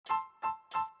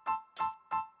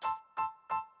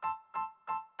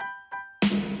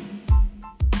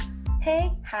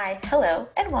Hey, hi, hello,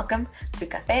 and welcome to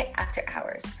Cafe After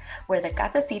Hours, where the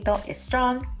cafecito is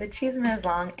strong, the chisme is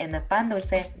long, and the pan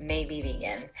dulce may be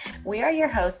vegan. We are your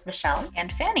hosts, Michelle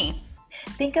and Fanny.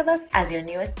 Think of us as your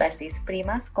newest besties,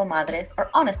 primas, comadres,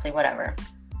 or honestly, whatever.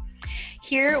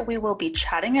 Here we will be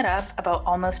chatting it up about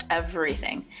almost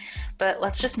everything, but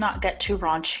let's just not get too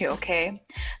raunchy, okay?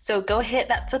 So go hit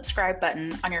that subscribe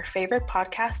button on your favorite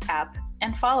podcast app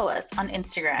and follow us on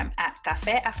Instagram at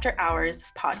Cafe After Hours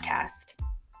Podcast.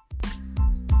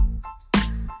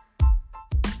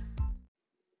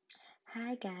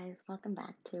 Hi guys, welcome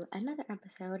back to another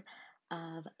episode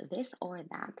of This or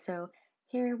That. So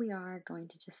here we are going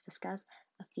to just discuss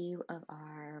a few of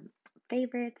our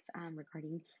favorites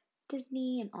regarding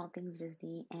Disney and all things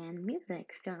Disney and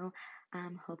music. So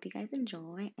hope you guys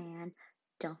enjoy, and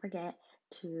don't forget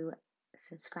to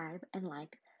subscribe and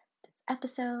like this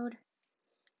episode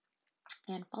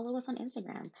and follow us on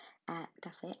Instagram at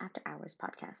Cafe After Hours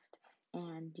Podcast.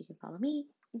 And you can follow me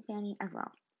and Fanny as well.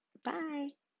 Bye.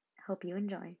 Hope you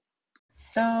enjoy.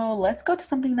 So let's go to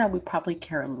something that we probably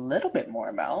care a little bit more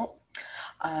about.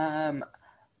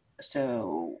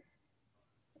 So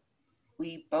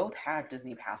we both had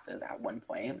Disney passes at one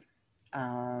point.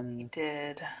 We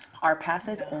did. Our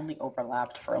passes only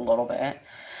overlapped for a little bit.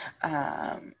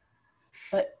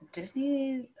 But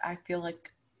Disney, I feel like,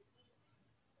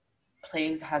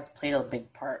 has played a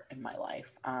big part in my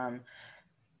life.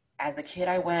 As a kid,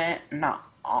 I went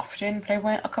not often, but I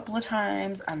went a couple of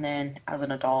times. And then as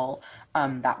an adult,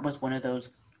 that was one of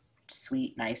those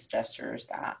sweet, nice gestures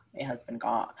that my husband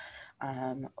got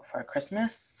for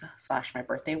Christmas / my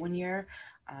birthday one year.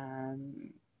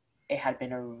 It had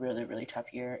been a really, really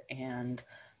tough year, and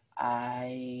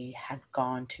I had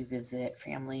gone to visit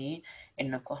family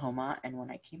in Oklahoma, and when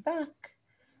I came back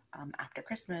after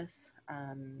Christmas,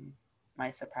 my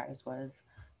surprise was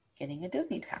getting a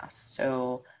Disney pass.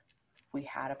 So we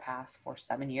had a pass for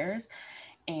 7 years,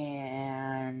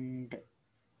 and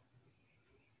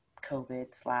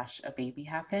COVID / a baby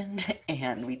happened,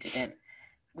 and we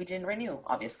didn't renew,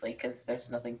 obviously, because there's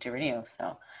nothing to renew.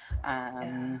 So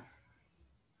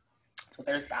so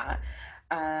there's that.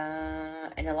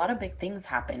 And a lot of big things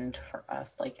happened for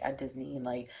us, like at Disney.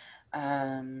 Like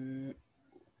I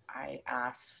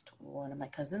asked one of my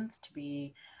cousins to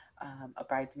be a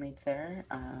bridesmaid there.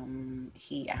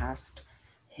 He asked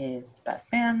his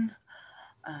best man.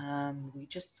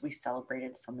 We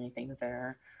celebrated so many things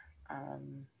there.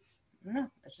 No,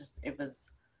 it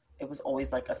was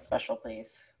always like a special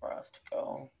place for us to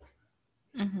go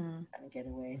and get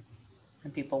away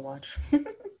and people watch.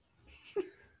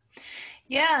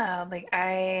 Yeah,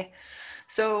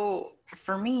 so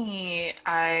for me,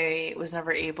 I was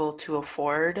never able to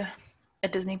afford a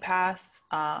Disney pass.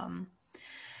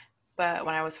 But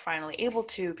when I was finally able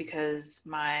to, because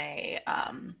my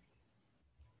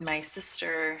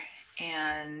sister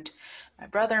and my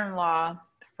brother-in-law,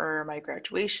 for my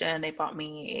graduation, they bought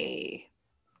me a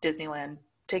Disneyland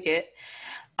ticket.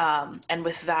 And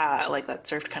with that, like, that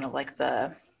served kind of like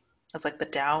as like the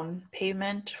down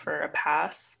payment for a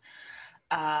pass.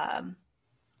 And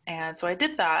so I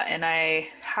did that, and I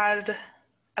had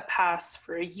a pass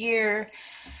for a year.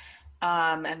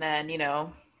 And then,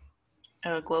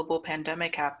 a global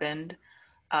pandemic happened.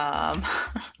 And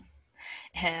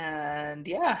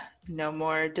yeah, no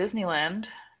more Disneyland,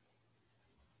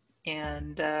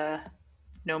 and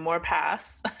no more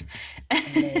pass.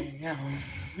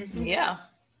 Yeah.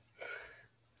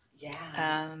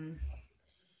 Yeah.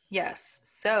 Yes.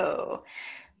 So,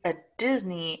 a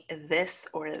Disney this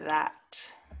or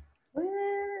that.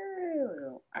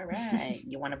 Woo! All right.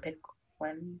 You want to pick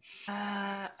one?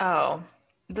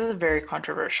 This is a very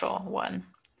controversial one.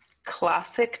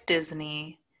 Classic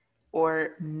Disney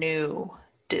or new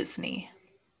Disney?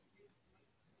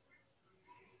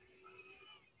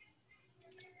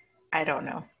 I don't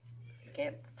know.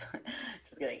 Just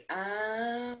kidding.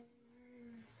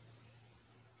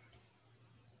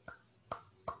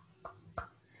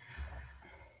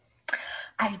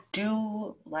 I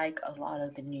do like a lot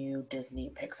of the new Disney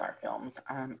Pixar films.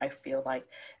 I feel like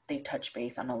they touch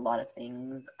base on a lot of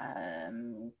things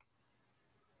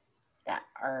that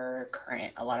are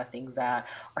current, a lot of things that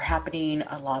are happening,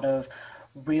 a lot of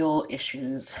real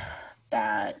issues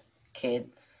that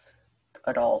kids,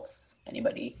 adults,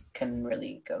 anybody can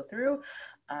really go through.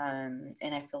 And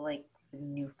I feel like the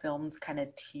new films kind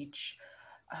of teach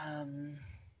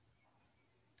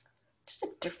just a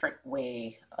different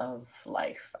way of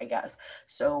life, I guess.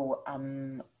 So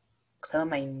some of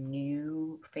my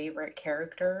new favorite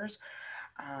characters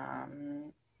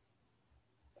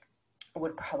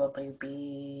would probably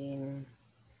be,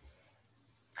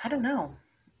 I don't know.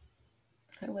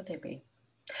 Who would they be?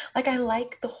 Like, I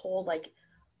like the whole, like,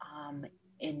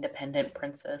 independent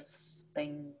princess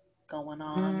thing going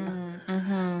on.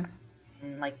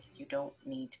 Like, you don't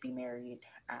need to be married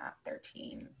at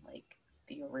 13, like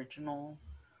the original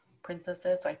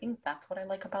princesses. So I think that's what I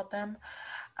like about them.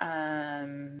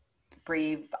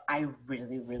 Brave, I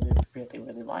really, really, really,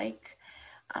 really like.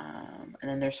 And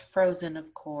then there's Frozen,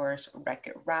 of course,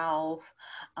 Wreck-It Ralph.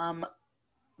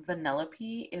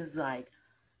 Vanellope is like,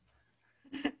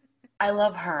 I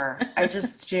love her. I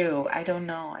just do. I don't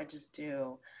know. I just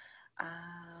do.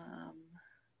 I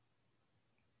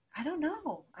don't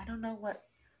know. I don't know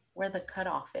where the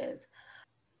cutoff is.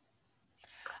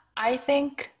 I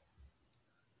think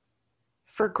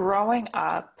for growing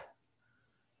up,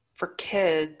 for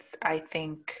kids, I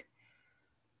think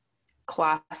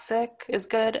classic is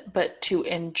good, but to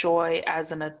enjoy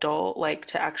as an adult, like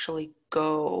to actually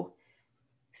go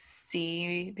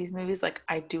see these movies, like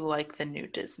I do like the new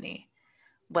Disney.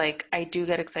 Like I do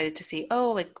get excited to see,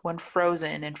 oh, like when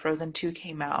Frozen and Frozen 2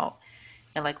 came out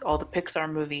and like all the Pixar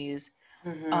movies,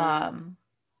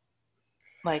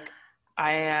 like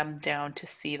I am down to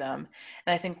see them.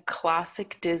 And I think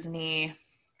classic Disney,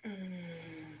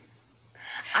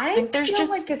 I think there's feel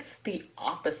just like it's the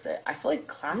opposite. I feel like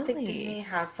classic Really? Disney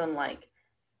has some like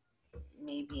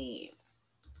maybe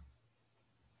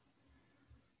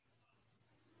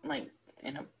like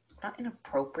not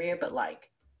inappropriate, but like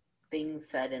things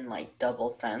said in like double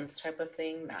sense type of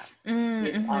thing that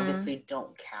kids obviously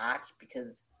don't catch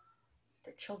because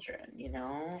they're children, you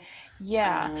know?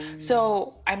 Yeah.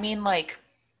 So I mean like,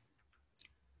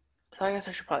 so I guess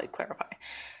I should probably clarify.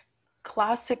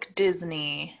 Classic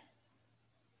Disney,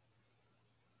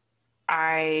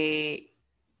 I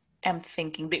am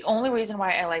thinking the only reason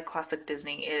why I like classic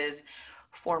Disney is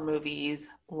for movies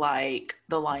like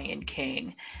The Lion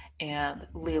King and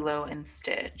Lilo and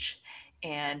Stitch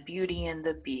and Beauty and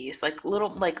the Beast, like little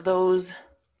like those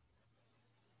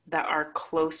that are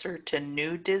closer to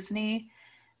new Disney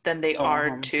than they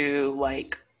are to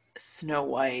like Snow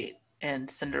White and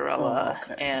Cinderella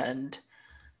and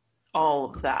all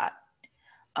of that.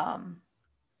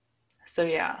 So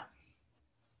yeah,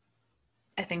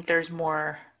 I think there's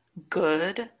more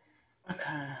good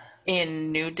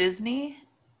in new Disney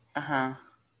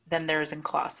than there is in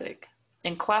classic.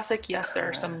 In classic, yes, there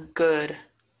are some good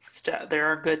stuff. There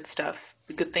are good stuff,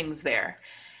 good things there.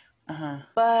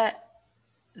 But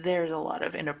there's a lot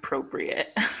of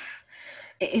inappropriate.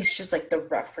 It's just like the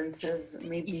references,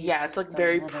 maybe. Yeah, it's like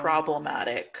very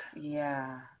problematic.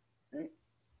 Yeah.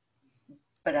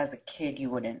 But as a kid, you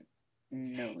wouldn't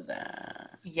know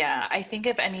that. Yeah, I think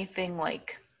if anything,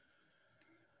 like,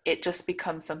 it just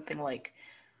becomes something like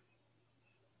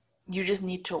you just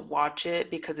need to watch it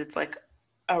because it's like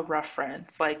a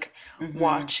reference, like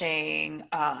watching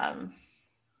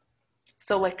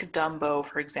so like Dumbo,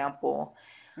 for example,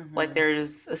 like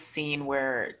there's a scene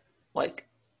where like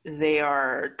they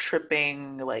are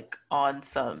tripping like on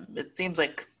some, it seems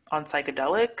like on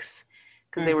psychedelics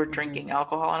because they were drinking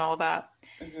alcohol and all that.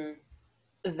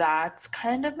 That's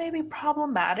kind of maybe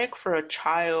problematic for a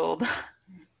child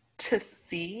to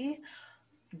see,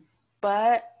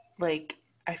 but like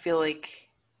I feel like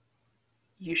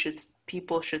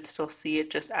people should still see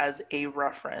it just as a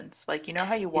reference. Like, you know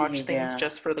how you watch things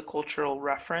just for the cultural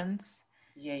reference?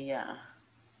 Yeah.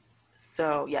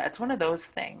 So yeah, it's one of those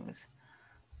things.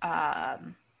 Yeah.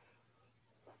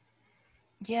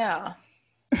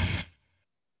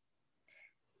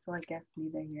 So I guess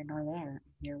neither here nor there.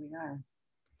 Here we are.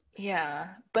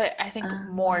 Yeah, but I think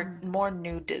more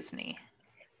new Disney.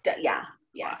 Yeah,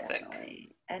 classic.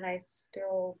 Definitely. And I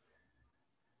still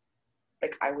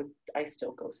I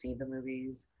still go see the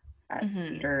movies at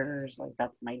theaters. Like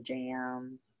that's my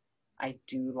jam. I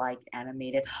do like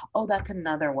animated. Oh, that's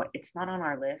another one. It's not on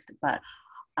our list, but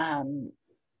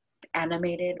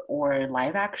animated or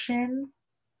live action.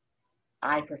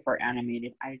 I prefer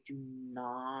animated. I do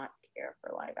not care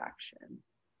for live action.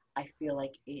 I feel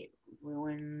like it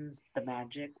ruins the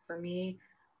magic for me.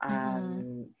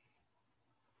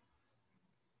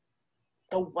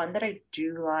 The one that I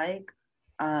do like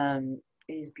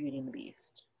is Beauty and the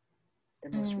Beast, the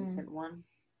most recent one.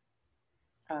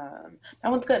 That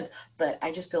one's good, but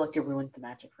I just feel like it ruins the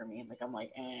magic for me. Like I'm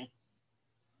like,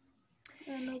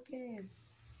 okay.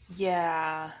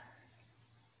 Yeah,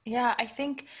 I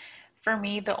think for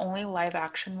me the only live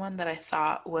action one that I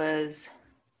thought was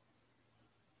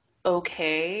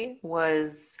okay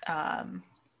was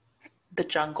The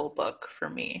Jungle Book for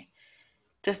me.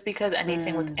 Just because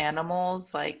anything with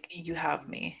animals, like you have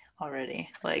me already.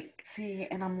 Like see,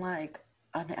 and I'm like,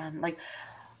 I'm like,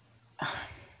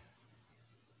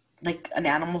 Like, an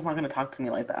animal's not going to talk to me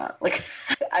like that. Like,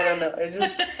 I don't know. It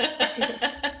just,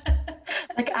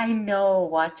 like, I know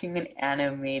watching an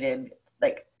animated,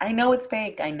 like, I know it's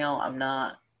fake. I know I'm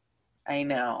not. I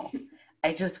know.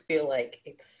 I just feel like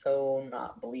it's so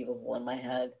not believable in my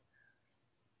head.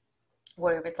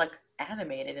 Where if it's like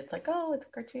animated, it's like, oh, it's a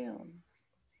cartoon.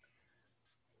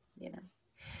 You know.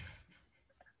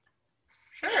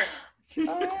 Sure.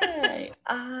 All right.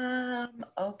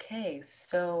 Okay.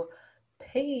 So,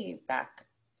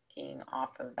 piggybacking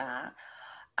off of that,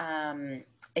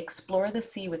 explore the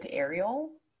sea with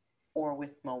Ariel or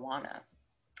with Moana.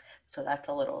 So that's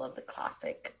a little of the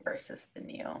classic versus the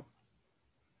new.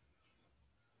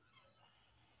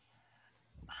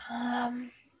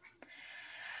 Um,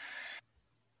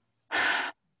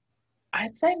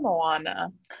 I'd say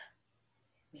Moana.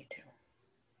 Me too.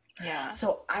 Yeah.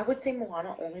 So I would say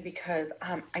Moana only because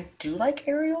I do like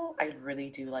Ariel. I really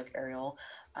do like Ariel.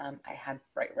 I had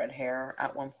bright red hair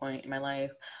at one point in my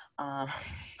life. Um,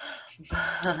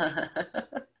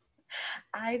 but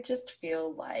I just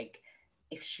feel like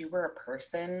if she were a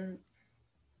person,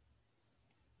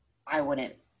 I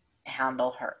wouldn't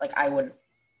handle her. Like, I would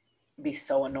be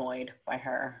so annoyed by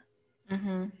her.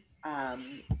 Mm-hmm.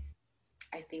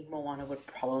 I think Moana would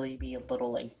probably be a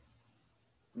little like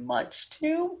much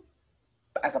too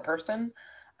as a person.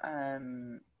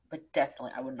 But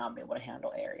definitely I would not be able to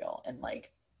handle Ariel, and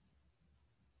like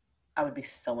I would be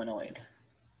so annoyed.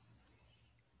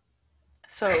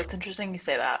 So it's interesting you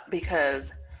say that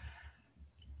because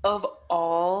of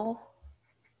all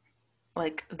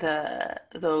like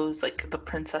those like the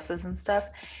princesses and stuff,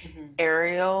 Mm-hmm.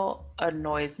 Ariel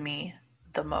annoys me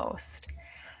the most.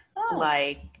 Oh,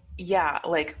 Like, yeah,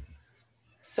 like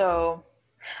so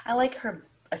I like her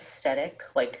aesthetic,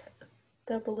 like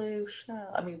the blue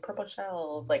shell. I mean, purple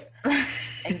shells, like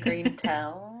and green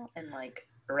tail and like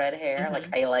red hair. Like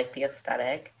mm-hmm. I like the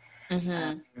aesthetic.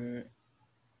 Mm-hmm. Um,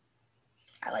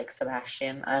 I like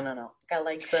Sebastian. I don't know. I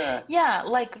like Yeah,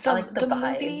 like I the like the the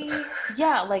vibes. movie,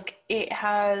 yeah, like it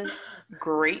has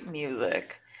great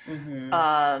music. Mm-hmm.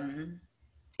 Um,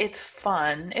 it's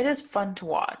fun. It is fun to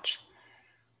watch.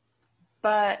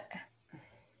 But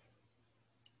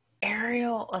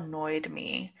Ariel annoyed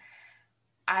me.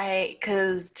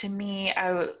 Cause to me,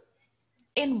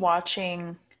 in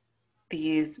watching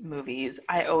these movies,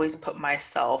 I always put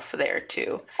myself there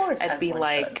too. Of course, I'd as be one should.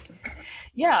 like,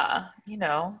 yeah,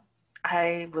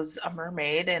 I was a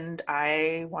mermaid and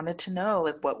I wanted to know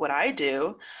like what would I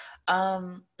do?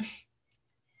 Um,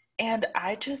 and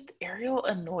Ariel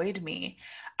annoyed me.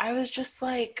 I was just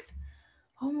like,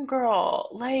 homegirl,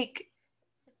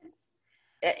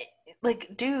 eh,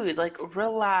 like dude, like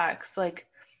relax. Like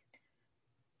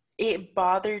it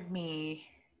bothered me.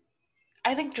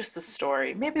 I think just the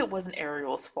story. Maybe it wasn't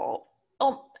Ariel's fault.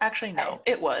 Oh, actually no, Guys,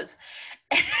 it was.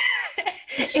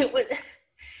 it's It just was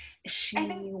I she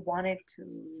think wanted to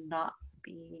not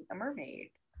be a mermaid,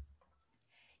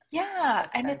 yeah,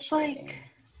 and it's essentially. like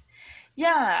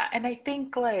yeah, and I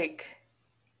think like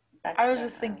I That's was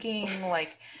just thinking like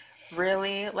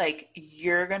really like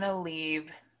you're going to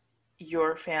leave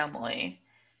your family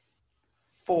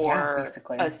yeah, for a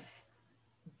basically.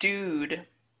 dude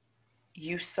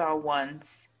you saw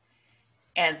once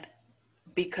and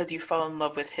because you fell in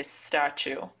love with his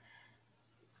statue.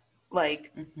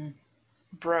 Like, Mm-hmm.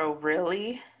 bro,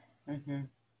 really? Mm-hmm.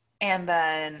 And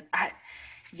then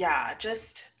yeah,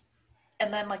 just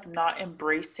and then like not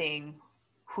embracing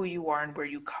who you are and where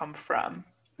you come from.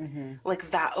 Mm-hmm. Like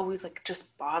that always like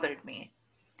just bothered me.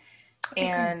 I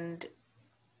agree. And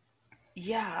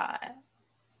yeah,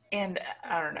 and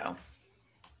I don't know.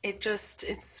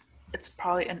 It's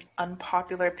probably an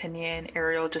unpopular opinion.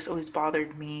 Ariel just always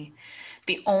bothered me.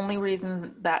 The only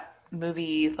reason that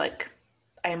movie like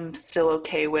I'm still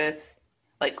okay with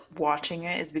like watching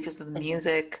it is because of the Mm-hmm.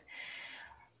 music,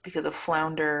 because of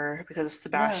Flounder, because of Yeah.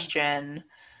 Sebastian,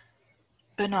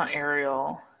 but not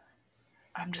Ariel.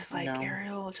 I'm just like, No.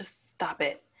 Ariel, just stop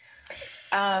it.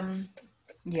 Um,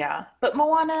 yeah. But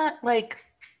Moana, like,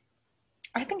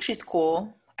 I think she's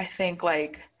cool. I think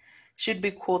like she'd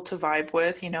be cool to vibe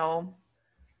with,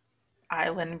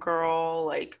 island girl,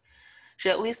 like she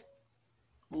at least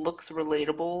looks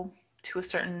relatable to a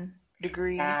certain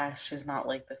degree. Yeah, she's not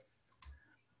like this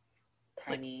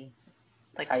Like tiny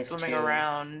like size swimming two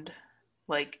around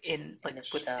like in in a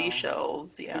like with shell.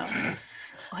 seashells, yeah.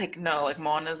 Like no, like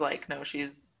Moana's like no,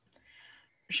 she's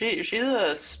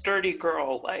a sturdy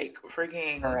girl, like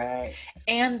freaking Correct.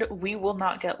 and we will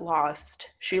not get lost.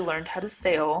 She learned how to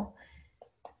sail.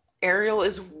 Ariel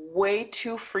is way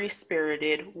too free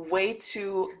spirited, way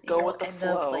too go You'll with the end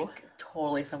up flow. like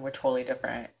totally somewhere totally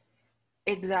different.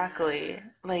 Exactly.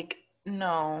 Like,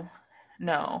 no.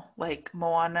 Like,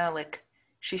 Moana, like,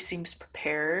 she seems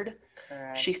prepared.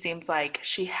 She Correct. seems like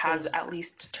she has There's at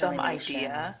least some determination.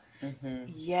 idea. Mm-hmm.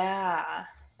 Yeah.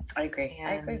 I agree.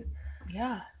 And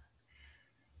yeah.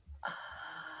 Uh,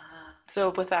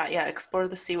 So with that, yeah, explore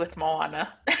the sea with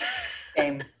Moana.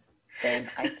 same.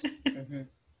 I just.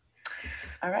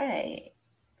 All right.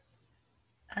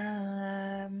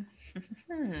 Um,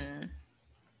 hmm,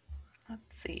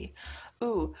 let's see.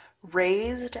 Ooh,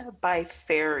 raised by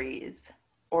fairies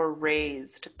or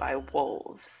raised by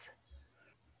wolves.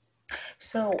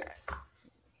 So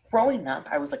growing up,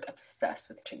 I was like obsessed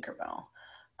with Tinkerbell.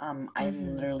 I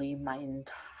Mm-hmm. literally my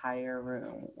entire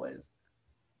room was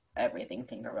everything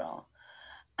Tinkerbell.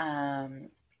 Um,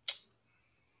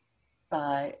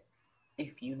 but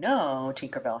if you know,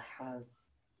 Tinkerbell has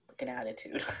like an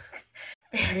attitude.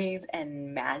 Fairies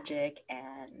and magic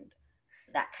and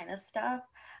that kind of stuff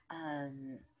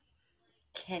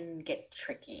can get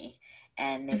tricky.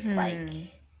 And it's like, Mm-hmm.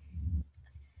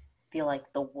 feel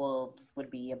like the wolves would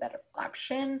be a better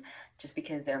option just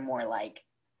because they're more like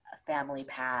a family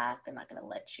pack. They're not going to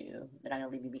let you, they're not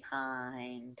going to leave you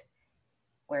behind.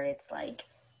 Where it's like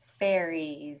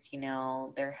fairies,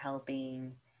 they're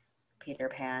helping Peter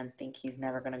Pan think he's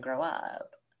never going to grow up.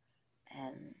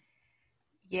 And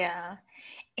Yeah.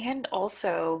 And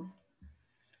also,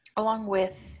 along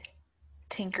with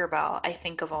Tinkerbell, I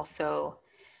think of also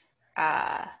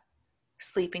uh,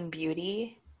 Sleeping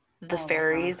Beauty, the oh, uh-huh.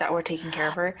 fairies that were taking care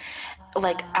of her.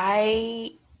 Like,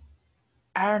 I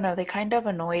don't know, they kind of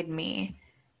annoyed me.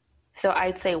 So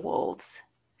I'd say wolves.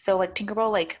 So like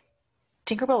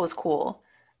Tinkerbell was cool.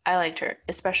 I liked her,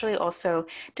 especially also.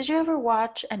 Did you ever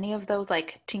watch any of those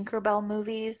like Tinkerbell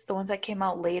movies, the ones that came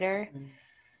out later?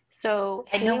 So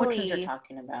I know which ones you're Haley,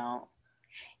 talking about.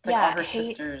 It's like all yeah, her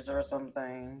sisters or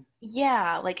something.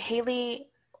 yeah, like Haley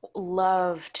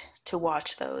loved to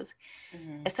watch those.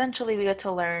 Mm-hmm. Essentially, we get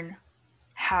to learn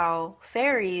how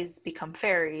fairies become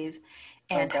fairies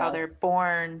Or and how don't. they're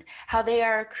born, how they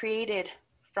are created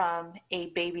from a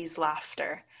baby's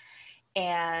laughter.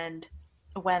 And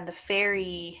when the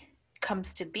fairy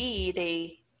comes to be,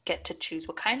 they get to choose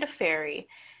what kind of fairy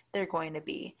they're going to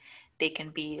be. They can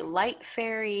be light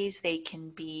fairies, they can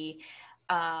be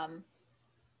um,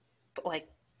 like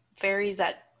fairies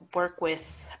that work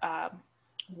with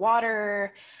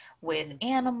water, with Mm-hmm.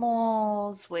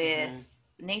 animals, Mm-hmm. with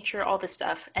nature, all this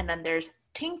stuff. And then there's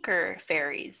tinker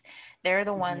fairies. They're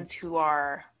the Mm-hmm. ones who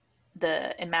are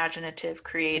the imaginative,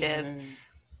 creative, Mm-hmm.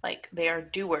 like they are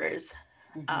doers.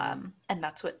 Mm-hmm. And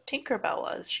that's what Tinkerbell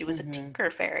was. She was a Mm-hmm. tinker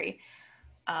fairy.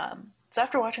 So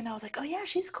after watching that, I was like, oh yeah,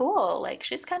 she's cool. Like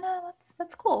she's kind of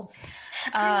that's cool.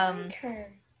 I Um, like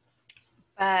her.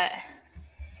 but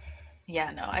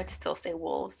yeah, no, I'd still say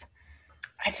wolves.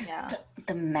 I just Yeah,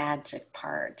 the magic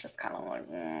part just kind of like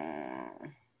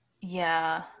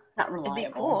yeah, it's not it'd be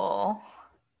reliable. cool.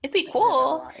 It'd be Like never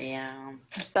cool, reliable. Yeah.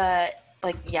 but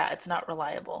like yeah, it's not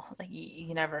reliable. Like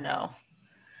you never Mm. know.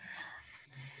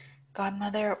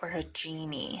 Godmother or a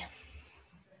genie?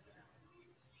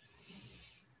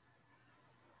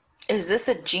 Is this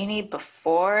a genie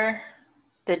before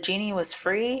the genie was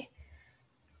free?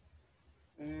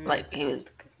 Like he was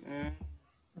Mm.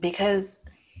 because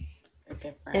They're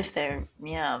different.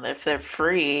 if they're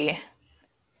free,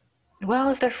 well,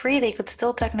 if they're free, they could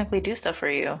still technically do stuff for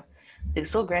you. They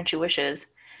still grant you wishes,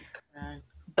 Right.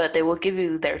 but they will give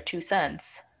you their 2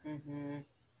 cents. Mm-hmm.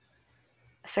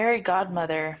 Fairy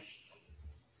godmother.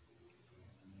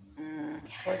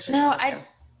 Or No, just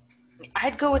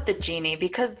I'd go with the genie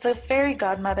because the fairy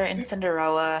godmother in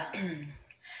Cinderella,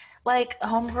 like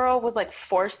homegirl was like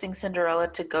forcing Cinderella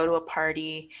to go to a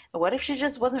party. What if she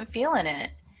just wasn't feeling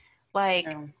it? Like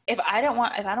no. if I don't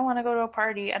want to go to a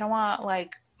party, I don't want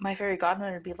like my fairy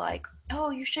godmother to be like,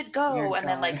 "Oh, you should You're go." And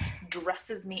then going. like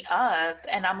dresses me up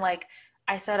and I'm like,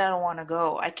 "I said I don't want to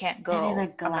go. I can't And in a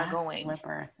go. I'm not glass going."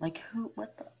 slipper. Like who?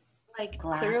 What the Like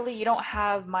clearly glass? you don't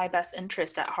have my best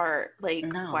interest at heart. Like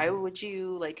No. why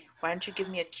don't you give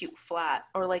me a cute flat?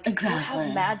 Or like you have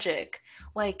Exactly. magic.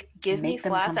 Like give me Make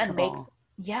them flats and make comfortable.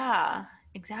 yeah,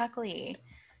 exactly.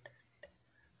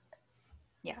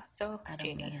 Yeah, so I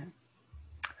don't get genie. it.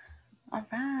 All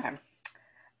right.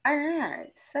 All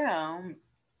right. So,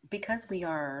 because we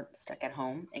are stuck at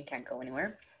home and can't go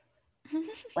anywhere,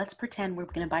 let's pretend we're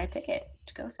going to buy a ticket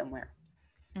to go somewhere.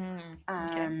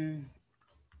 Okay. Um,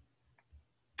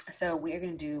 so we are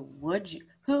going to do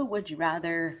who would you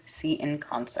rather see in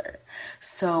concert?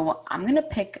 So I'm going to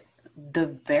pick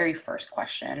the very first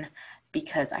question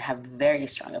because I have very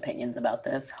strong opinions about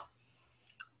this.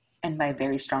 And by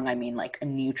very strong, I mean like a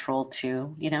neutral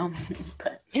too, you know?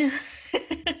 But the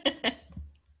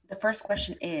first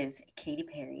question is Katy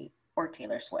Perry or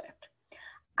Taylor Swift?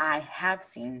 I have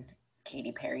seen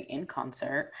Katy Perry in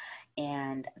concert,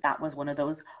 and that was one of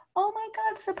those, oh my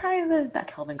God, surprises that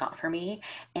Kelvin got for me.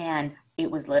 And it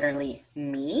was literally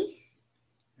me,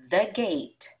 the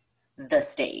gate, the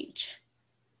stage,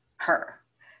 her.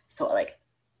 So like,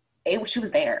 she was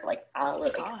there, like,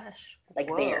 Gosh. like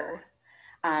Whoa. there.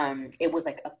 It was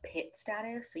like a pit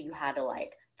status, so you had to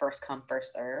like first come,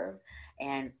 first serve,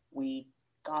 and we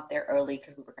got there early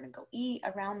because we were gonna go eat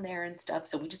around there and stuff.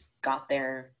 So we just got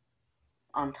there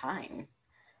on time,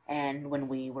 and when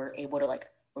we were able to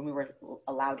when we were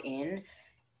allowed in,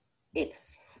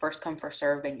 it's first come, first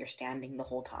serve, and you're standing the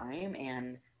whole time,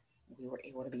 and we were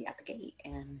able to be at the gate,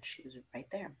 and she was right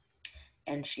there,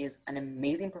 and she is an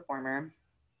amazing performer.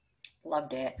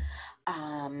 Loved it.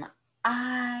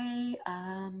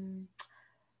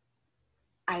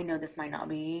 I know this might not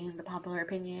be the popular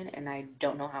opinion, and I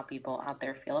don't know how people out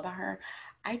there feel about her.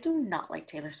 I do not like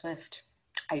Taylor Swift.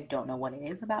 I don't know what it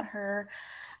is about her.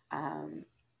 I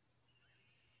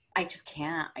just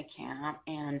can't. I can't.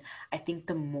 And I think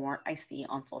the more I see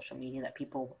on social media that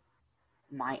people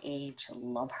my age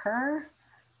love her,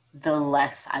 the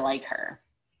less I like her.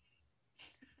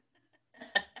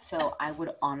 So I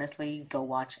would honestly go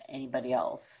watch anybody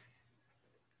else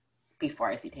before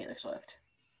I see Taylor Swift.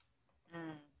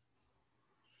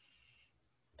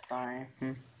 Sorry.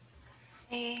 It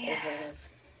is what it is.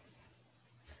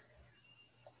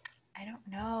 I don't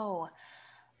know.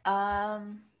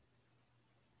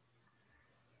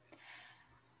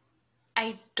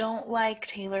 I don't like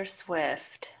Taylor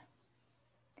Swift,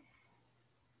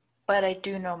 but I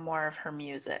do know more of her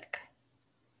music.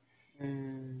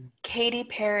 Katy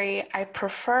Perry, I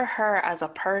prefer her as a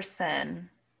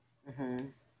person. Mm-hmm.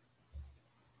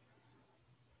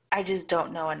 I just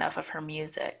don't know enough of her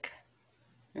music.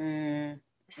 Mm-hmm.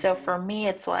 So for me,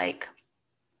 it's like,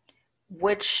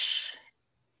 which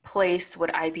place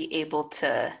would I be able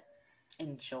to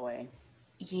enjoy?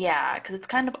 Yeah, because it's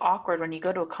kind of awkward when you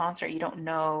go to a concert, you don't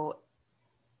know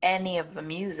any of the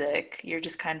music. You're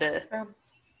just kind of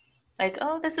like,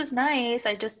 oh, this is nice.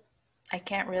 I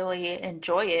can't really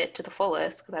enjoy it to the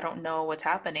fullest because I don't know what's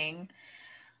happening.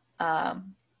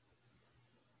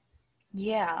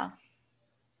 Yeah,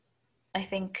 I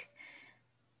think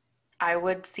I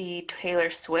would see Taylor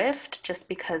Swift just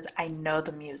because I know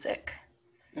the music.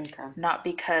 Okay. Not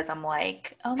because I'm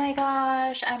like, oh my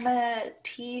gosh, I'm a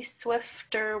T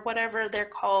Swift or whatever they're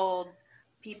called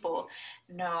people.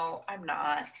 No, I'm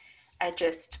not. I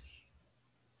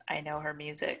know her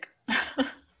music.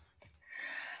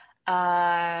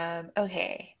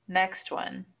 Okay, next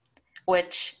one,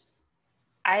 which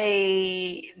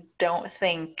I don't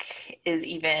think is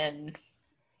even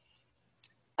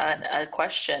a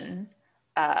question,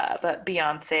 but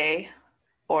Beyonce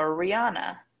or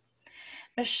Rihanna.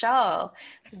 Michelle,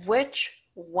 which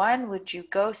one would you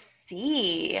go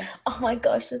see? Oh my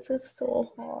gosh, this is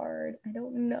so hard. I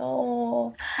don't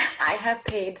know. I have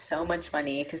paid so much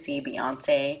money to see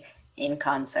Beyonce in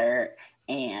concert,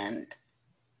 and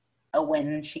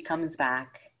when she comes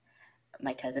back,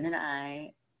 my cousin and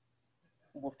I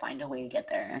will find a way to get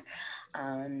there.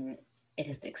 It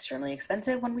is extremely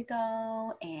expensive when we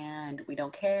go, and we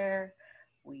don't care.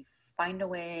 We find a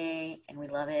way, and we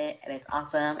love it, and it's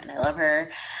awesome, and I love her.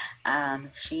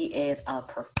 She is a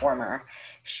performer.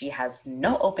 She has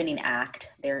no opening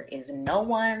act. There is no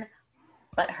one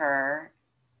but her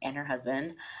and her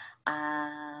husband.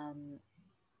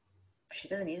 She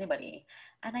doesn't need anybody.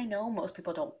 And I know most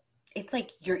people don't. It's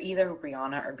like you're either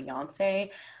Rihanna or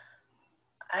Beyonce.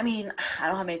 I mean, I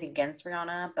don't have anything against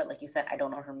Rihanna, but like you said, I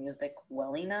don't know her music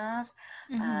well enough.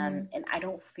 And I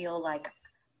don't feel like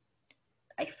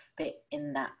I fit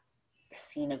in that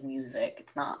scene of music.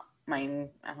 It's not my,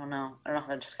 I don't know how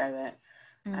to describe it.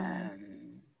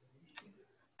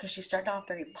 Because she started off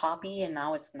very poppy, and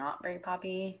now it's not very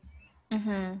poppy.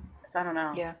 So I don't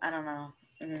know. Yeah. I don't know.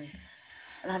 I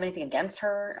don't have anything against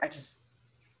her. I just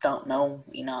don't know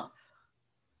enough.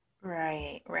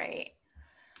 Right.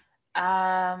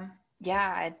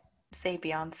 Yeah, I'd say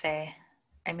Beyonce.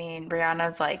 I mean,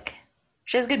 Rihanna's like,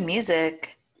 she has good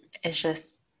music. It's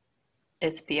just,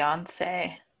 it's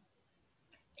Beyonce.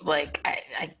 Like,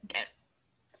 I get.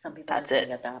 Some people That's just it.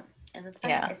 get that, and it's fine.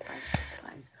 Yeah. It's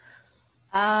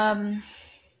fine.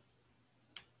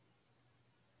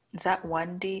 Is that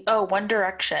 1D? Oh, One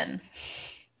Direction.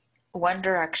 One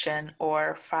Direction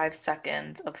or 5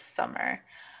 Seconds of Summer.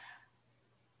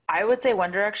 I would say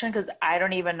One Direction because I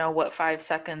don't even know what 5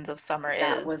 Seconds of Summer is.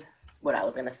 That was what I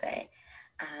was gonna say.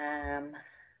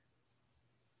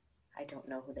 I don't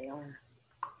know who they are.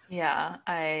 Yeah,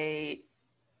 I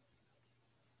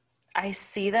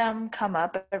see them come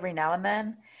up every now and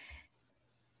then.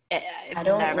 I've I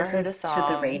don't never heard listen a to the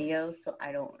song. radio, so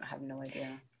I don't have no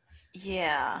idea.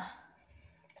 Yeah.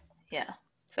 Yeah.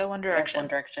 So One Yes, One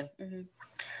Direction. Direction.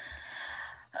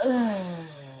 Ugh,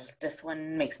 this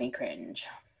one makes me cringe.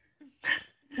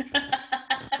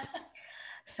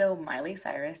 So Miley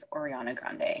Cyrus or Ariana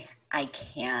Grande. I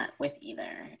can't with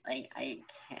either. Like, I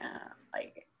can't.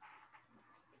 Like,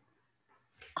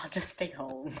 I'll just stay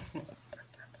home.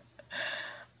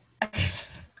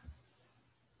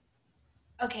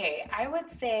 Okay,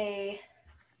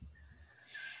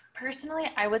 personally,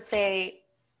 I would say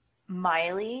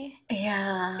Miley,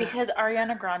 Yeah. because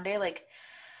Ariana Grande, like,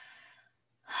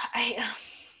 I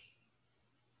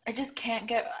just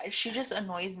can't she just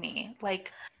annoys me.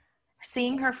 Like,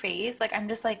 seeing her face, like, I'm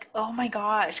just like, oh my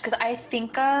gosh, because I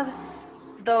think of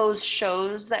those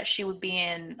shows that she would be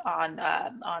in on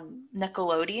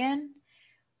Nickelodeon,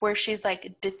 where she's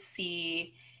like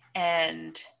ditzy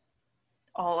and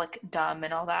all like dumb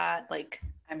and all that. Like,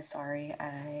 I'm sorry,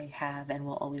 I have and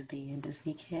will always be a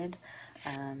Disney kid.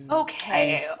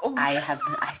 okay.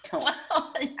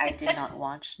 I did not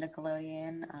watch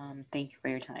Nickelodeon. Thank you for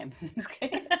your time.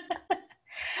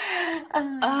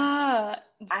 I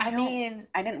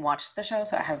didn't watch the show,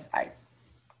 so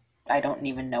I don't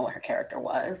even know what her character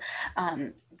was.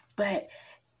 But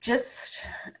just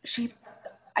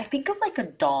I think of like a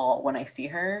doll when I see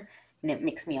her, and it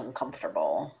makes me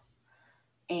uncomfortable.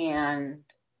 And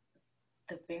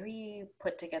the very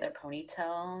put together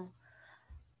ponytail,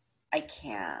 I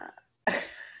can't.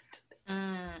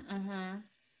 Mm-hmm.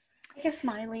 I guess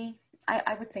Miley.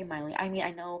 I would say Miley. I mean,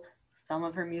 I know some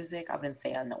of her music. I wouldn't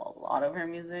say I know a lot of her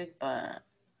music, but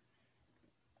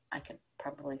I could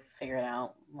probably figure it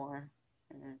out more.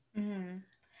 Mm-hmm.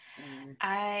 Mm.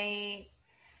 I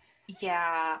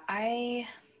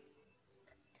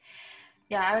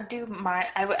would do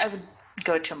I would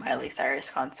go to a Miley Cyrus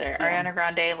concert. Yeah. Ariana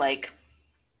Grande, like,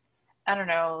 I don't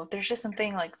know, there's just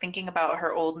something like thinking about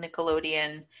her old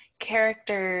Nickelodeon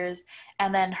characters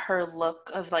and then her look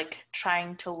of like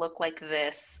trying to look like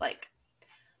this, like,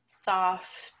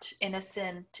 soft,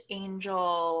 innocent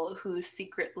angel who's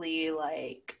secretly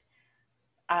like,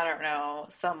 I don't know,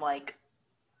 some like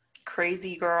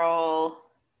crazy girl.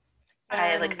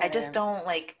 I just don't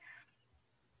like,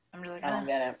 I'm just like, I don't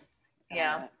get it.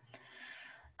 yeah.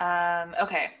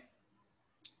 Okay.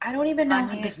 I don't even know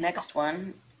Kanye. this next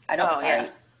one. I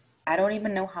don't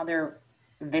even know how they're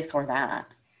this or that.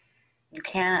 You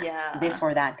can't this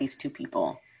or that these two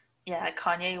people. Yeah,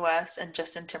 Kanye West and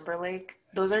Justin Timberlake.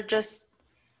 Those are just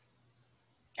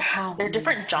they're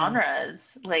different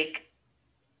genres. Like,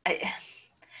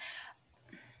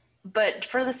 but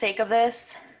for the sake of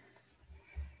this,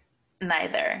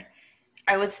 neither.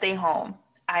 I would stay home.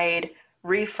 I'd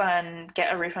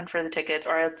get a refund for the tickets,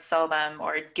 or I'd sell them,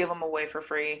 or I'd give them away for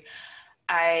free.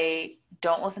 I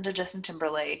don't listen to Justin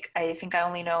Timberlake. I think I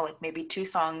only know like maybe 2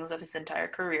 songs of his entire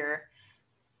career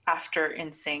after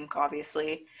NSYNC,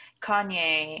 obviously.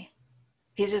 Kanye,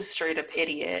 he's just a straight up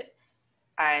idiot.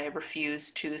 I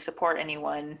refuse to support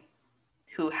anyone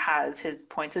who has his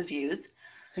points of views.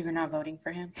 So you're not voting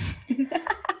for him?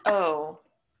 Oh,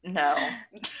 no.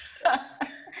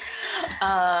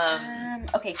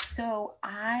 Okay, so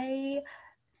I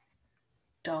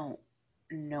don't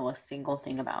know a single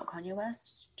thing about Kanye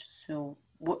West. So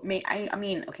I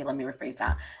mean, okay, let me rephrase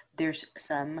that. There's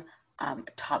some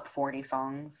top 40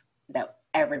 songs that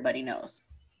everybody knows.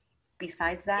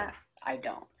 Besides that, I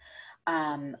don't.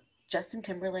 Justin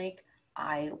Timberlake,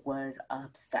 I was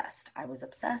obsessed. I was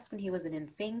obsessed when he was in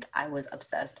NSYNC. I was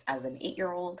obsessed as an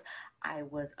 8-year-old. I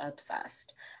was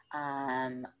obsessed.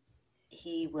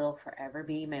 He will forever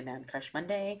be my man crush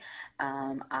Monday.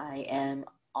 I am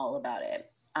all about it.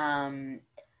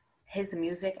 His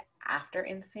music after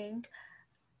NSYNC,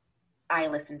 I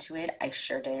listened to it. I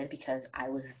sure did, because I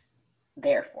was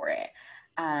there for it.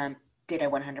 Did I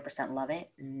 100% love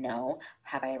it? No.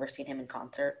 Have I ever seen him in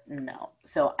concert? No.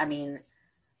 So, I mean,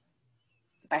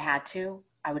 if I had to,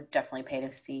 I would definitely pay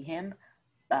to see him,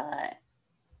 but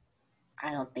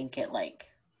I don't think I'm like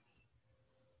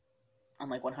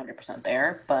 100%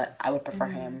 there, but I would prefer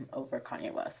him over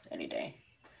Kanye West any day.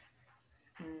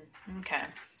 Okay.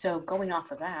 So going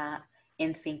off of that,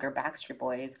 NSYNC or Backstreet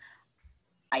Boys,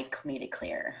 I made it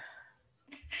clear.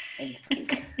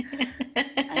 NSYNC.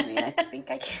 I mean, I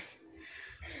think I can.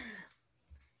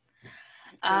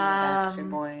 Backstreet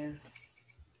Boys.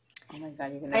 Oh my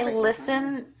God, you're gonna.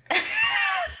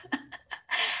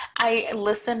 I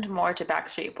listened more to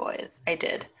Backstreet Boys. I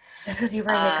did. That's because you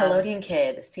were a Nickelodeon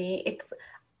kid. See, it's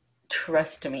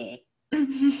Trust me.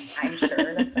 I'm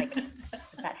sure that's like,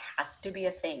 that has to be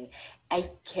a thing. I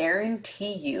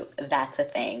guarantee you that's a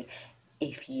thing.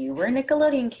 If you were a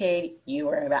Nickelodeon kid, you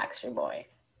were a Backstreet Boy.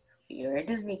 If you were a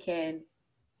Disney kid,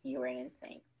 you were an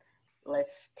NSYNC.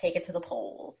 Let's take it to the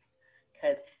polls.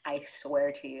 Because I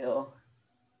swear to you.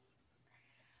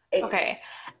 Okay.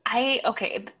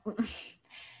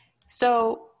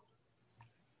 So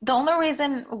the only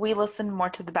reason we listened more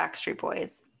to the Backstreet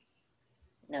Boys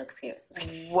No excuse.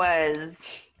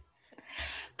 was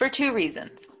for two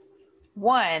reasons.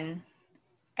 One,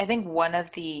 I think one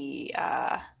of the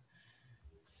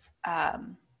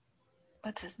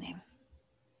what's his name?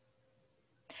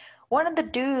 One of the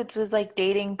dudes was like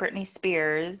dating Britney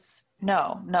Spears.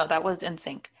 No, that was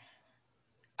NSYNC.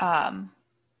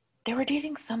 They were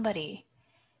dating somebody,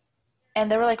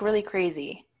 and they were like really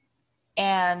crazy.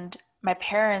 And my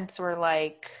parents were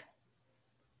like,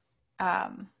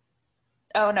 oh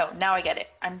no, now I get it.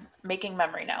 I'm making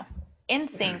memory now.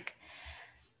 NSYNC,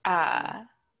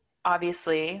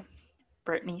 obviously,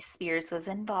 Britney Spears was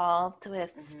involved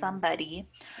with somebody.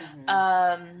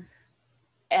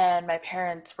 And my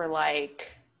parents were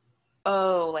like,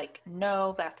 oh, like,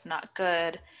 no, that's not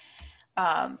good.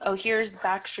 Oh, here's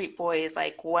Backstreet Boys,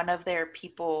 like one of their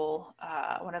people,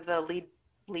 one of the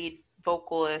lead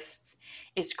vocalists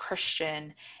is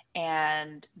Christian,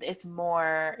 and it's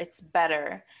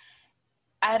better.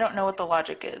 I don't know what the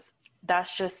logic is.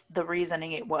 That's just the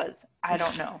reasoning it was. I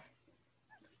don't know.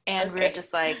 And we were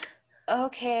just like,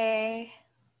 okay,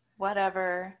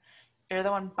 whatever. You're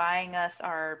the one buying us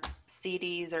our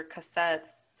CDs or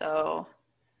cassettes, so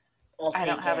I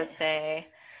don't have a say.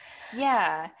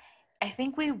 Yeah. I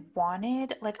think I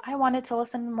wanted to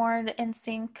listen more to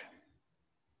NSYNC,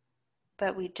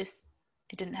 but it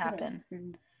didn't happen.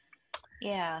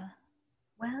 Yeah.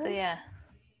 Well, so yeah.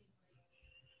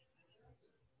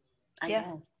 I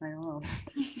guess. I don't know.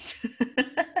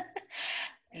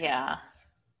 Yeah.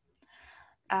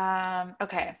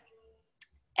 Okay.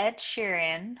 Ed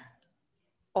Sheeran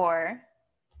or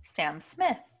Sam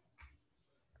Smith?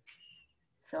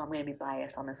 So I'm going to be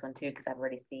biased on this one too because I've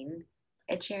already seen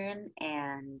Ed Sheeran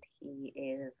and he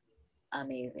is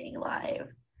amazing live.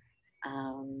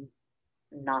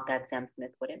 Not that Sam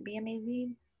Smith wouldn't be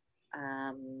amazing,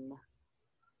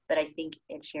 but I think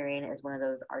Ed Sheeran is one of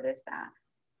those artists that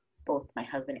both my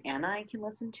husband and I can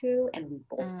listen to and we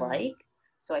both like.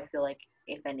 So I feel like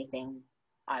if anything,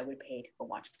 I would pay to go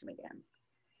watch him again.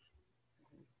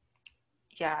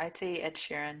 Yeah, I'd say Ed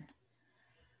Sheeran.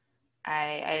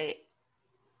 I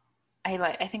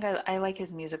think I like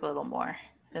his music a little more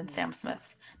than Sam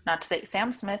Smith's. Not to say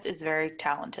Sam Smith is very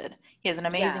talented. He has an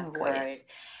amazing voice.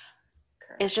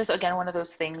 Correct. It's just, again, one of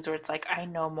those things where it's like, I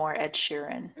know more Ed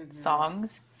Sheeran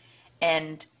songs,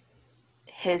 and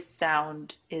his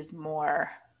sound is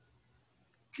more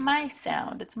my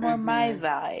sound. It's more my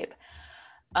vibe.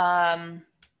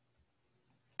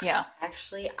 Yeah.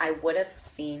 Actually, I would have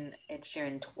seen Ed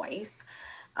Sheeran twice,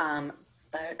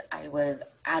 but I was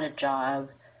at a job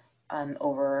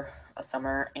over a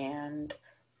summer and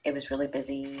it was really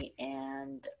busy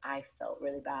and I felt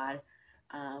really bad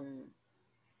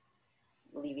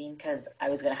leaving because I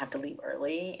was going to have to leave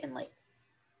early and like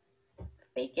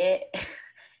fake it.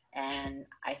 And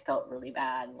I felt really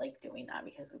bad like doing that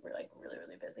because we were like really,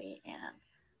 really busy and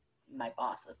my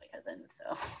boss was my cousin,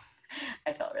 so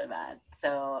I felt really bad.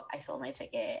 So I sold my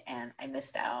ticket and I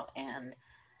missed out and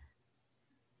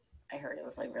I heard it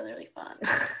was like really, really fun.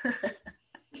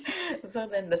 So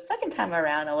then the second time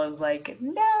around I was like,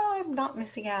 no, I'm not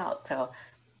missing out. So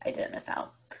I didn't miss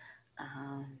out.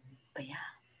 But yeah.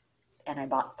 And I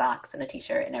bought socks and a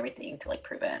t-shirt and everything to like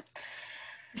prove it.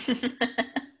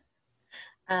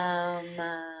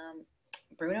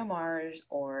 Bruno Mars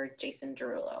or Jason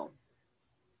Derulo?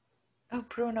 Oh,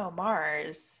 Bruno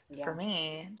Mars for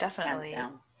me, definitely.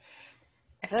 Hands down.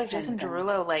 I feel like Jason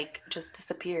Derulo like just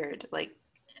disappeared. Like,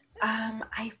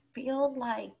 I feel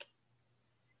like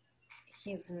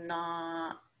he's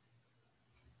not.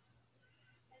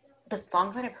 The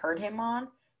songs that I've heard him on,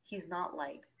 he's not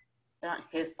like, they're not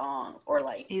his songs or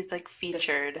like. He's like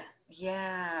featured.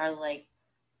 Yeah,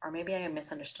 or maybe I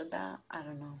misunderstood that. I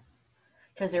don't know.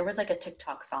 Because there was like a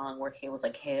TikTok song where he was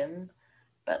like him,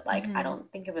 but like I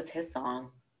don't think it was his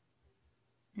song.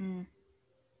 I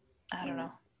don't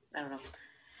know.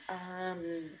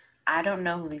 I don't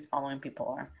know who these following people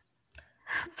are.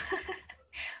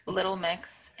 Little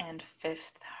Mix and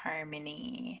Fifth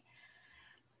Harmony.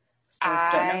 So I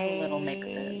don't know who Little Mix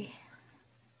is.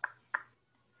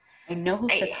 I know who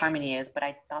Fifth Harmony is, but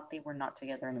I thought they were not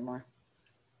together anymore.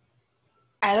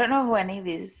 I don't know who any of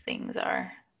these things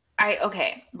are.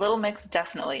 Little Mix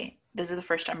definitely. this is the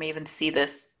first time I even see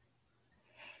this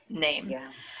name. Yeah.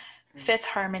 Fifth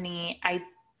Harmony, I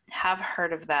have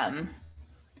heard of them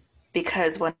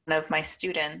because one of my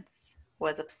students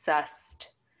was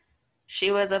obsessed.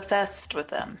 She was obsessed with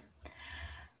them.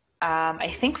 I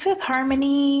think Fifth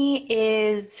Harmony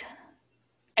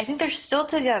I think they're still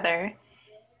together.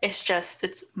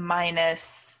 It's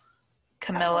minus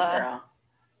Camila. Girl.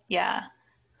 Yeah.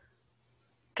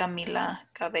 Camila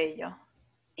Cabello.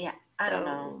 Yeah, I don't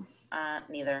know.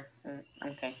 Neither.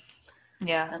 Okay.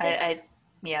 Yeah,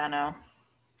 no.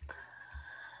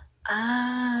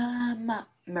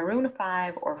 Maroon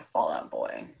 5 or Fall Out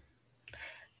Boy.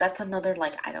 That's another,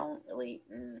 like, I don't really.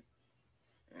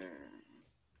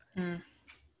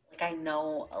 Like, I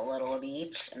know a little of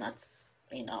each, and that's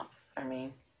enough for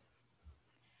me.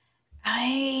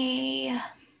 I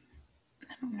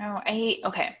don't know.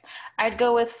 Okay. I'd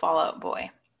go with Fall Out Boy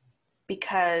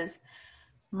because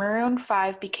Maroon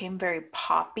 5 became very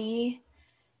poppy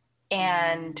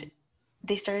and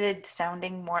they started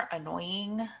sounding more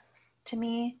annoying to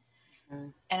me.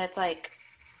 And it's like,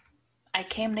 I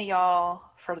came to y'all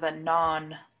for the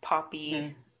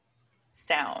non-poppy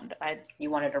sound.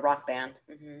 You wanted a rock band.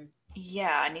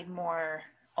 Yeah, I need more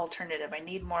alternative. I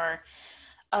need more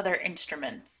other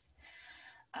instruments.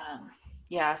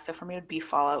 Yeah, so for me it would be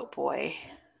Fall Out Boy.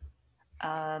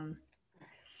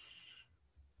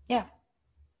 Yeah.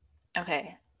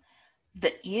 Okay.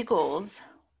 The Eagles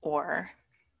or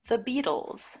the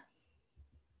Beatles?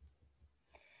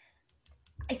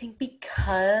 I think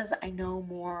because I know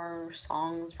more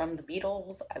songs from the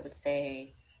Beatles, I would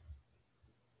say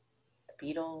the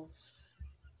Beatles.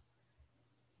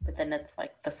 But then it's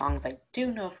like the songs I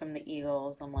do know from the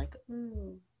Eagles, I'm like,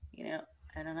 ooh, I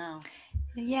don't know.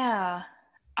 Yeah.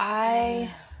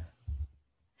 I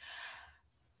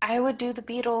would do the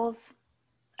Beatles.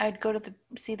 I'd go to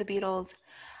see the Beatles.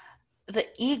 The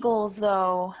Eagles,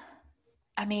 though,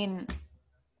 I mean,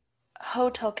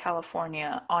 Hotel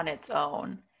California on its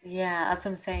own. Yeah, that's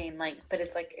what I'm saying. Like, but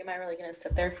it's like, am I really gonna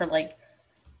sit there for like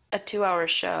a 2-hour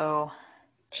show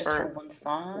just for one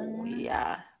song?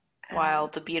 Yeah. While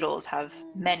the Beatles have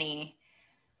many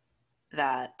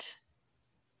that,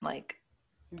 like,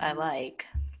 I like.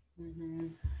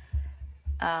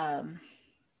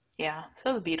 Yeah,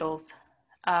 so the Beatles.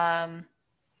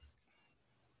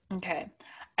 Okay.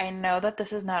 I know that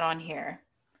this is not on here,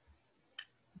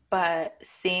 but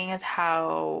seeing as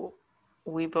how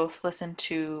we both listen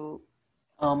to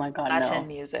oh my god, Latin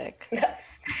music.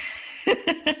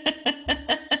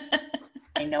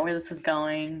 I know where this is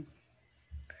going.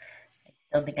 I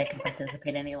don't think I can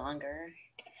participate any longer.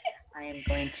 I am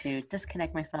going to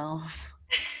disconnect myself.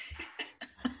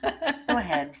 Go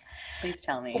ahead. Please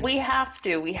tell me. We have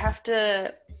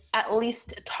to at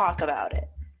least talk about it.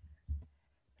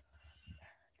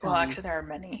 Well, actually, there are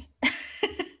many.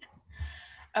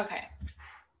 Okay.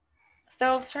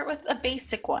 So let's start with a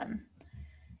basic one,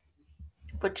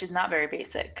 which is not very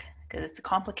basic because it's a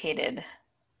complicated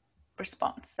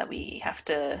response that we have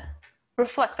to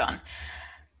reflect on.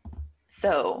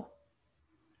 So,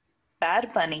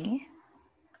 Bad Bunny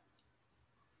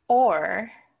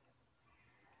or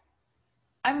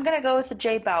I'm going to go with the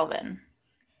J Balvin.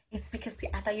 It's because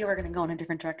I thought you were going to go in a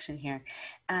different direction here.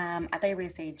 I thought you were going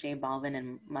to say J Balvin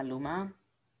and Maluma.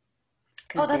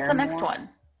 Oh, that's the next one.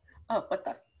 Oh, what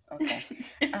the? Okay.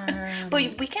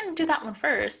 But we can do that one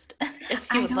first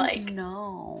if you would like.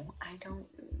 I don't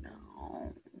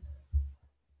know.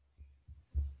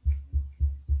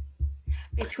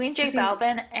 Between J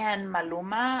Balvin and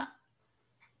Maluma,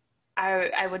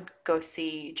 I would go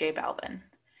see J Balvin.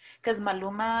 Because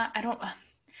Maluma,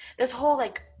 this whole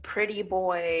like pretty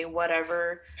boy,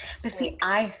 whatever. But see,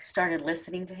 I started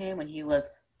listening to him when he was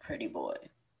pretty boy.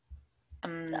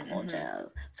 That whole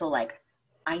jazz. So like,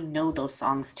 I know those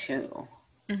songs too.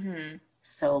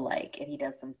 So like, if he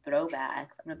does some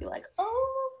throwbacks, I'm gonna be like,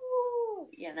 oh,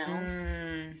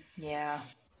 Yeah.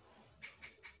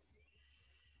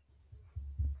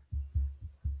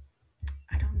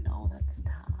 I don't know. That's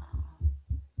tough.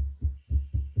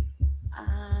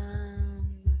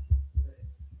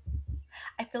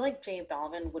 I feel like J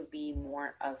Balvin would be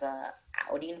more of a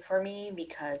outing for me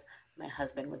because my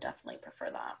husband would definitely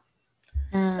prefer that.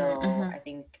 So I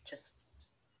think just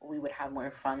we would have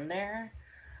more fun there.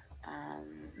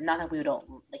 Not that we don't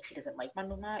like he doesn't like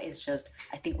Maluma. It's just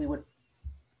I think we would,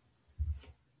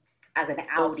 as an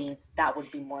outing, that would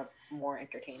be more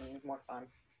entertaining, more fun.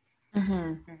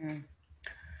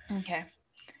 Okay.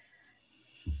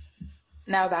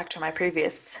 Now back to my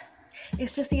previous.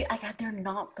 It's just they're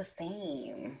not the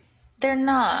same. They're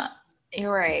not.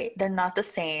 You're right. They're not the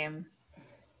same.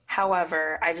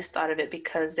 However, I just thought of it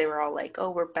because they were all like, oh,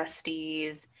 we're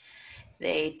besties.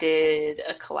 They did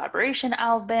a collaboration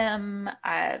album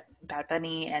at Bad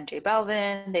Bunny and J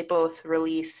Balvin. They both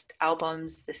released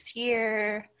albums this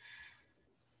year.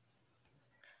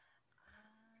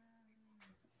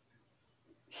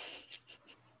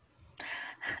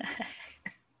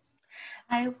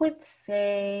 I would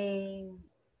say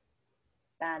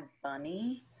Bad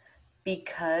Bunny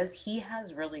because he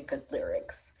has really good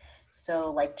lyrics.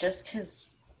 So like just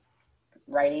his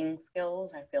writing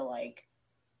skills, I feel like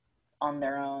on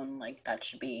their own, like that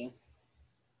should be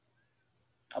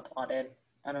applauded.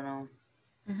 I don't know.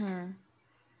 Mm-hmm.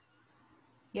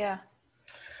 Yeah.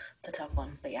 It's a tough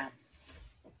one, but yeah.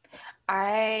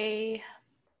 I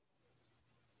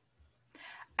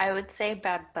would say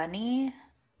Bad Bunny.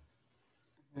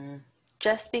 Mm-hmm.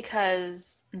 Just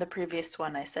because the previous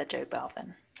one I said J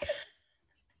Balvin.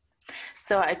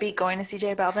 So I'd be going to see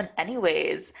J Balvin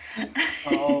anyways.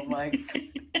 Oh my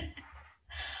God.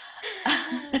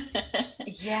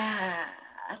 Yeah,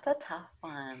 that's a tough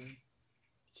one.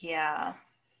 Yeah.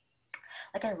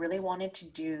 Like I really wanted to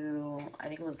do, I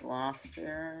think it was last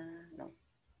year, no,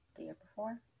 the year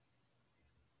before.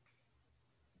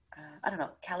 I don't know,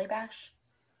 Calibash.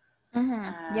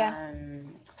 Mm-hmm. Yeah.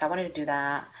 So I wanted to do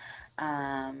that.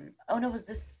 Oh no, it was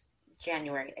this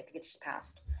January. I think it just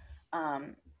passed.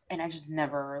 And I just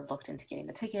never looked into getting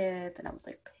the tickets, and I was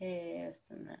like pissed.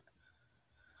 And then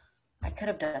I could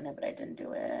have done it, but I didn't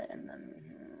do it. And then,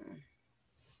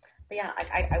 but yeah,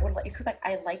 I would like. It's because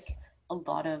I like a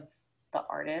lot of the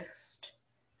artists,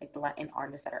 like the Latin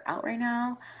artists that are out right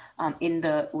now, in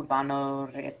the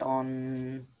urbano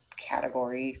reggaeton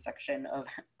category section of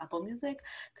Apple Music,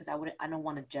 because I don't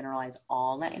want to generalize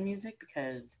all Latin music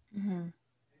because Mm-hmm.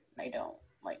 I don't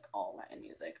like all Latin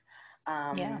music.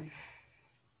 Yeah.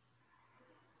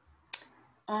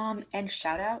 And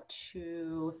shout out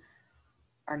to,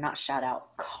 or not shout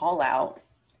out, call out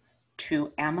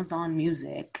to Amazon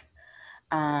Music.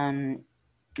 Not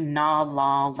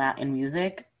all Latin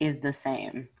music is the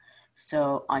same.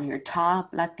 So on your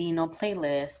top Latino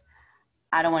playlist,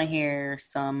 I don't want to hear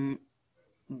some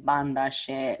banda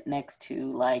shit next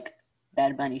to like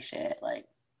Bad Bunny shit. Like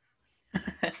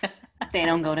they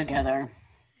don't go together.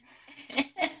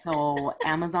 So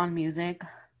Amazon Music,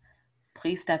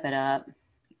 please step it up.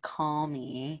 Call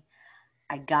me.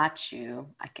 I got you.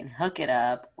 I can hook it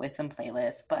up with some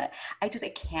playlists, but I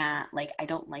can't. Like I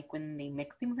don't like when they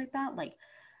mix things like that. Like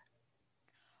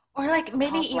Or like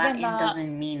maybe top even Latin not.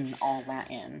 doesn't mean all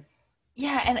Latin.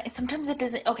 Yeah, and sometimes it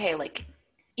doesn't. Okay, like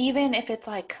even if it's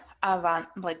like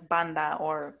like banda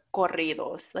or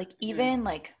corridos, like even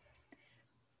like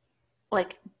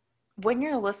when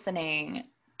you're listening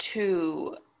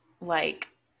to like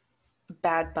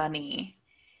Bad Bunny,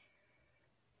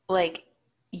 like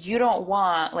you don't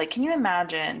want, like, can you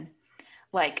imagine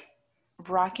like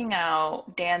rocking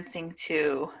out, dancing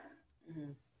to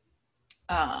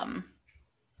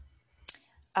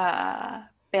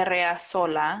Perrea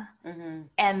Sola,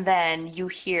 and then you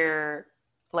hear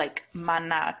like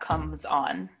Mana comes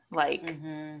on, like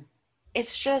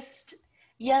it's just,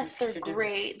 yes, they're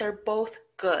great, they're both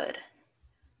good,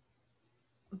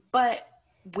 but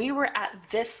we were at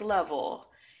this level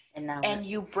and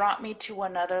you brought me to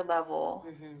another level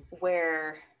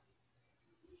where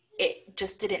it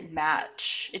just didn't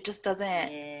match. It just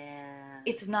doesn't,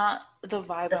 it's not the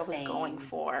vibe I was going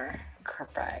for.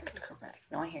 Correct.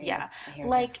 No, I hear you. Yeah.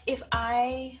 Like if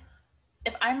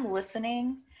I'm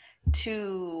listening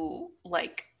to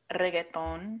like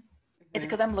reggaeton, it's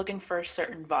because I'm looking for a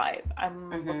certain vibe. I'm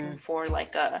looking for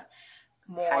like a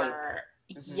more,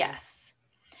 yes.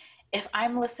 If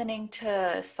I'm listening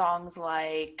to songs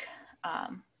like, I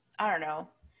don't know,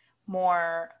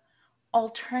 more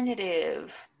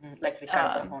alternative, like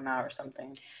Ricardo Arjona or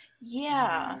something.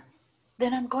 Yeah.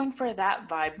 Then I'm going for that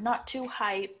vibe, not too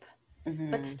hype,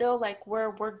 but still like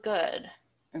we're good.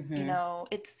 You know,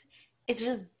 it's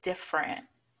just different.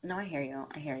 No, I hear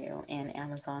you. And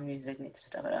Amazon Music needs to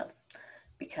step it up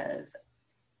because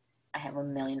I have a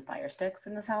million Fire Sticks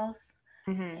in this house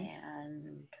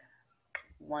and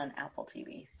one Apple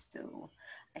TV, so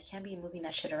I can't be moving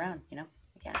that shit around, you know?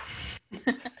 I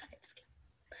can't.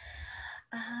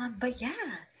 But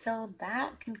yeah, so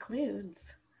that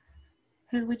concludes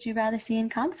Who Would You Rather See in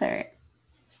Concert?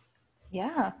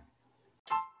 Yeah.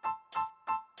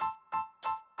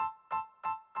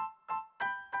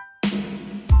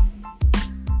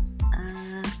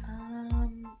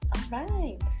 All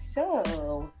right,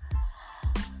 so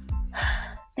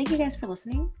thank you guys for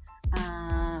listening.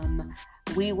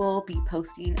 We will be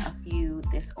posting a few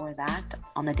this or that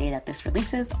on the day that this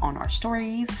releases on our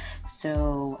stories.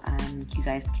 So you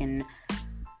guys can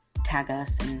tag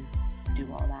us and do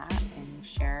all that and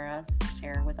share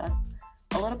with us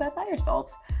a little bit about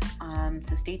yourselves.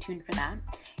 So stay tuned for that.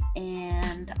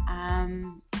 And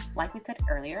like we said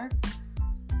earlier,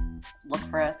 look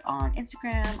for us on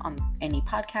Instagram, on any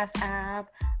podcast app.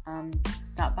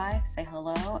 Stop by, say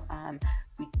hello.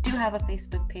 We do have a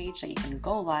Facebook page that you can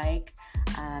go like.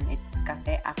 It's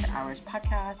Cafe After Hours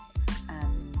Podcast.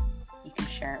 You can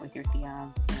share it with your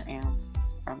tias, your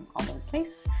aunts from all over the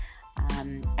place.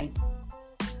 I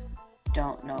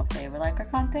don't know if they ever like our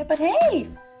content, but hey,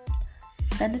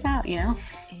 send it out, you know?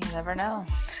 You never know.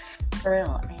 For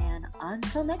real. And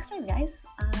until next time, guys,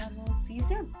 we'll see you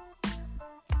soon.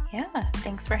 Yeah,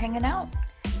 thanks for hanging out.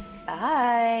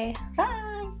 Bye.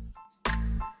 Bye.